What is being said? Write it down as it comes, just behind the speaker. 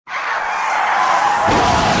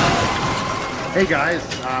Hey guys,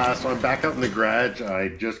 so I'm back up in the garage. I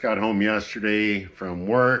just got home yesterday from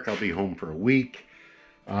work. I'll be home for a week.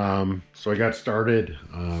 So I got started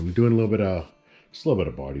doing just a little bit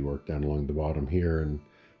of body work down along the bottom here and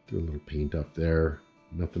do a little paint up there.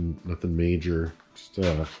 Nothing major. Just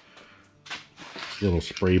a little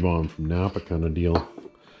spray bomb from Napa kind of deal.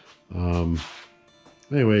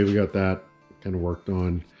 Anyway, we got that kind of worked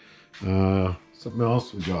on. Something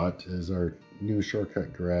else we got is our new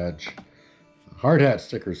Shortcut Garage hard hat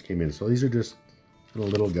stickers came in. So these are just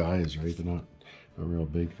little guys, right? They're not real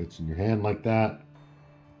big, fits in your hand like that.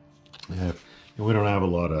 And we don't have a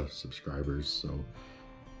lot of subscribers, so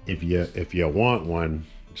if you want one,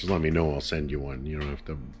 just let me know. I'll send you one. You don't have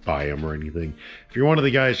to buy them or anything. If you're one of the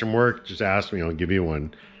guys from work, just ask me. I'll give you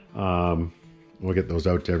one. We'll get those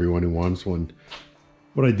out to everyone who wants one.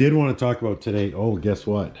 What I did want to talk about today. Oh, guess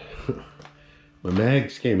what? My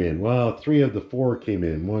mags came in. Well, 3 of the 4 came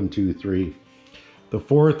in. 1, 2, 3. The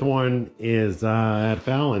 4th one is at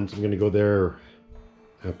Fallon's. I'm going to go there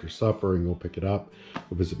after supper and go pick it up.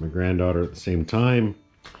 Go visit my granddaughter at the same time.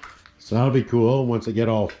 So that'll be cool. Once I get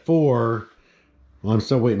all 4, well, I'm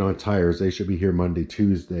still waiting on tires. They should be here Monday,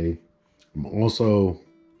 Tuesday. I'm also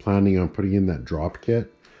planning on putting in that drop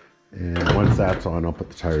kit. And once that's on, I'll put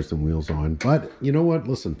the tires and wheels on. But you know what?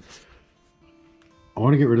 Listen, I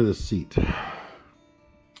want to get rid of this seat.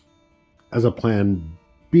 As a plan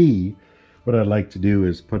B, what I'd like to do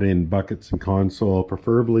is put in buckets and console,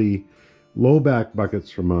 preferably low back buckets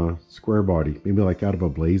from a square body, maybe like out of a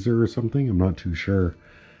Blazer or something. I'm not too sure.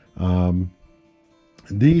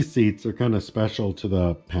 These seats are kind of special to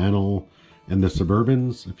the panel and the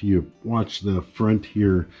Suburbans. If you watch the front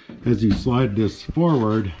here, as you slide this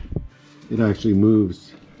forward, it actually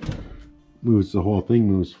moves the whole thing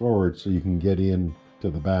moves forward so you can get in to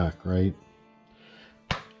the back, right?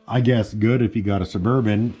 I guess good if you got a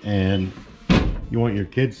Suburban and you want your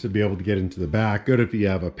kids to be able to get into the back. Good if you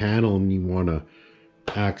have a panel and you want to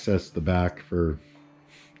access the back for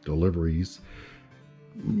deliveries.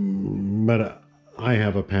 But I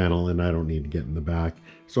have a panel and I don't need to get in the back.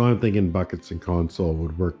 So I'm thinking buckets and console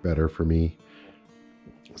would work better for me.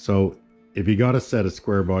 So if you got a set of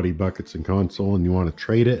square body buckets and console and you want to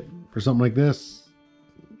trade it for something like this,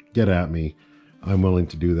 get at me. I'm willing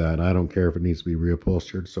to do that. I don't care if it needs to be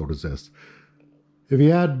reupholstered, so does this. If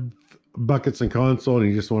you had buckets and console and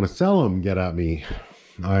you just want to sell them, get at me.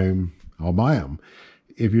 I'll buy them.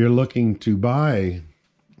 If you're looking to buy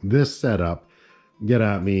this setup, get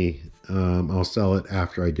at me. I'll sell it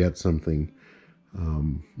after I get something.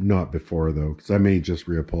 Not before though, because I may just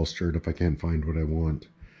reupholster it if I can't find what I want.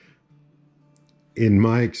 In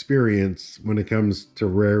my experience, when it comes to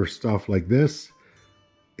rare stuff like this,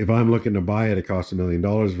 if I'm looking to buy it, it costs $1 million.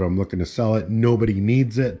 If I'm looking to sell it, nobody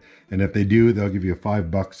needs it. And if they do, they'll give you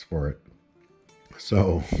 $5 for it.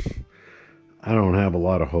 So I don't have a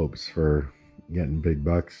lot of hopes for getting big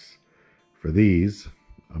bucks for these,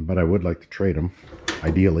 but I would like to trade them,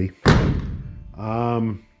 ideally.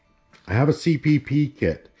 I have a CPP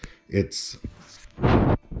kit. It's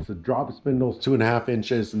a drop spindles, 2.5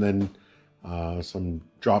 inches, and then some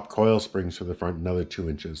drop coil springs for the front, another 2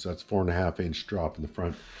 inches. So that's 4.5 inch drop in the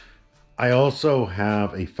front. I also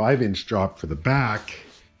have a 5-inch drop for the back,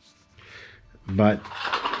 but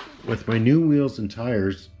with my new wheels and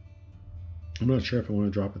tires, I'm not sure if I want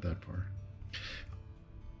to drop it that far.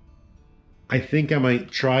 I think I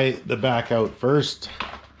might try the back out first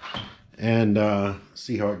and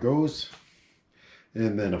see how it goes.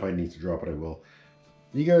 And then if I need to drop it, I will.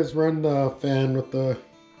 You guys run the fan with the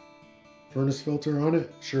furnace filter on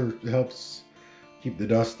it? Sure helps keep the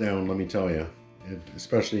dust down, let me tell you.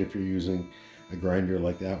 Especially if you're using a grinder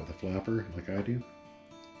like that with a flapper, like I do.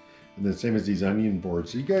 And then same as these onion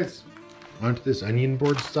boards. So you guys onto this onion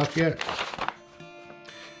board stuff yet?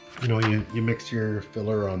 You know, you mix your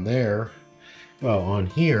filler on there, well, on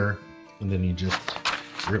here, and then you just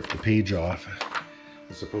rip the page off,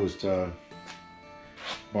 as opposed to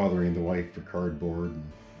bothering the wife for cardboard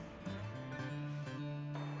and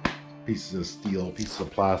pieces of steel, pieces of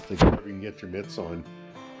plastic, whatever you can get your mitts on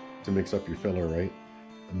to mix up your filler, right?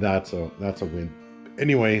 That's a win.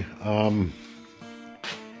 Anyway,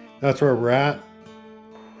 that's where we're at.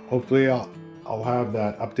 Hopefully I'll have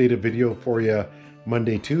that updated video for you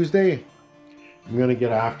Monday, Tuesday. I'm gonna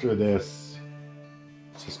get after this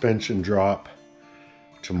suspension drop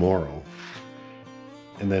tomorrow,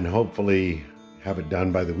 and then hopefully have it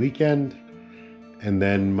done by the weekend. And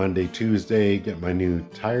then Monday, Tuesday, get my new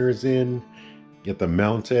tires in, get them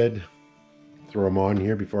mounted, throw them on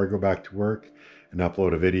here before I go back to work, and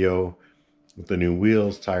upload a video with the new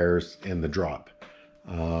wheels, tires, and the drop.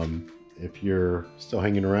 If you're still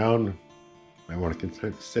hanging around, might want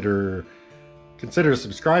to consider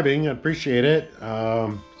subscribing. I'd appreciate it.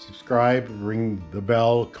 Subscribe, ring the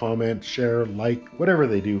bell, comment, share, like, whatever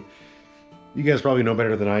they do. You guys probably know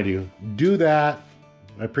better than I do. Do that.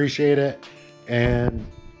 I appreciate it. And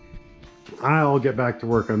I'll get back to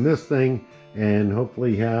work on this thing and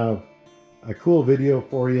hopefully have a cool video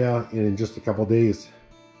for you in just a couple days.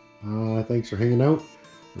 Thanks for hanging out.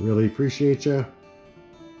 I really appreciate you.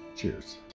 Cheers.